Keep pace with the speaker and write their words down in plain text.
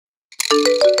It's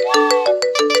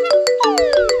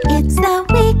the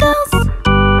Wiggles.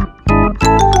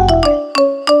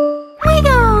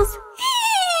 Wiggles.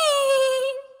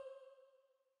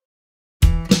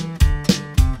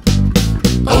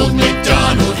 Old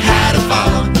MacDonald had a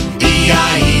farm,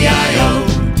 E-I-E-I-O.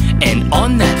 And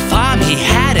on that farm he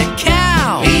had a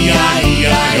cow,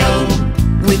 E-I-E-I-O.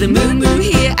 with a moo-moo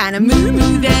here and a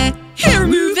moo-moo there. Here a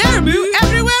moo, there a moo,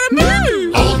 everywhere a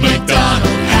moo. Old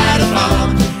MacDonald had a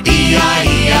farm,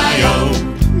 E-I-E-I-O.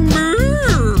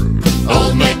 Moo.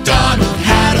 Old MacDonald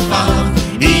had a farm,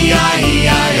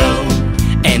 E-I-E-I-O.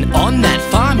 And on that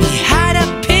farm he had a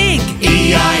pig,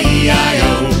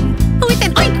 E-I-E-I-O. With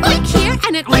an oink oink here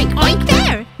and an oink oink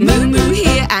there. moo-moo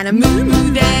here and a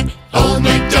moo-moo there. Old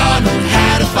MacDonald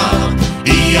had a farm,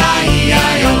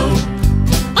 E-I-E-I-O.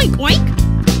 Oink oink.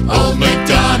 Old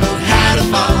MacDonald had a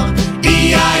farm,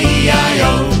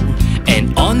 E-I-E-I-O. And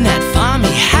on that farm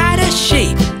he had a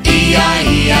sheep,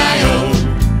 E-I-E-I-O.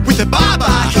 With a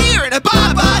baa-baa here and a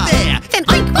baa-baa there. An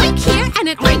oink oink here and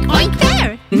an oink oink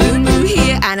there. moo-moo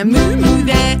here and a moo-moo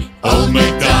there. Old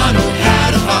MacDonald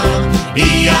had a farm,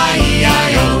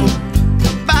 E-I-E-I-O.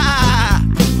 Baa!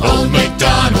 Old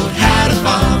MacDonald had a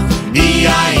farm,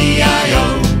 E-I-E-I-O.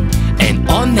 And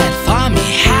on that farm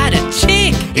he had a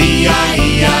chick,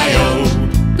 E-I-E-I-O.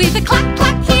 With a clack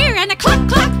clack here and a clack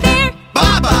clack there.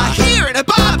 Baa-baa here and a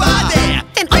baa-baa there.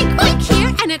 An oink oink here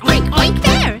and an oink oink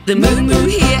there. the moo-moo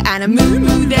here and a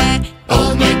moo-moo there.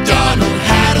 Old MacDonald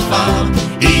had a farm,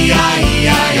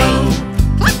 E-I-E-I-O.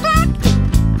 Clack clack.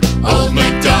 Old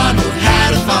MacDonald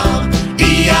had a farm,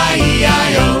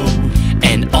 E-I-E-I-O.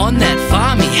 And on that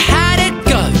farm he had a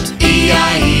goat,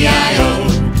 E-I-E-I-O.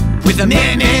 With a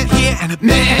meh-meh here and a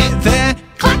meh there.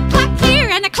 Clack clack here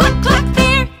and a clack clack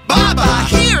there. Baa-baa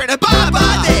here and a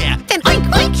baa-baa there. An oink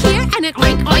oink here and an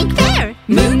oink oink there.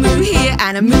 moo-moo here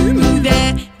and a moo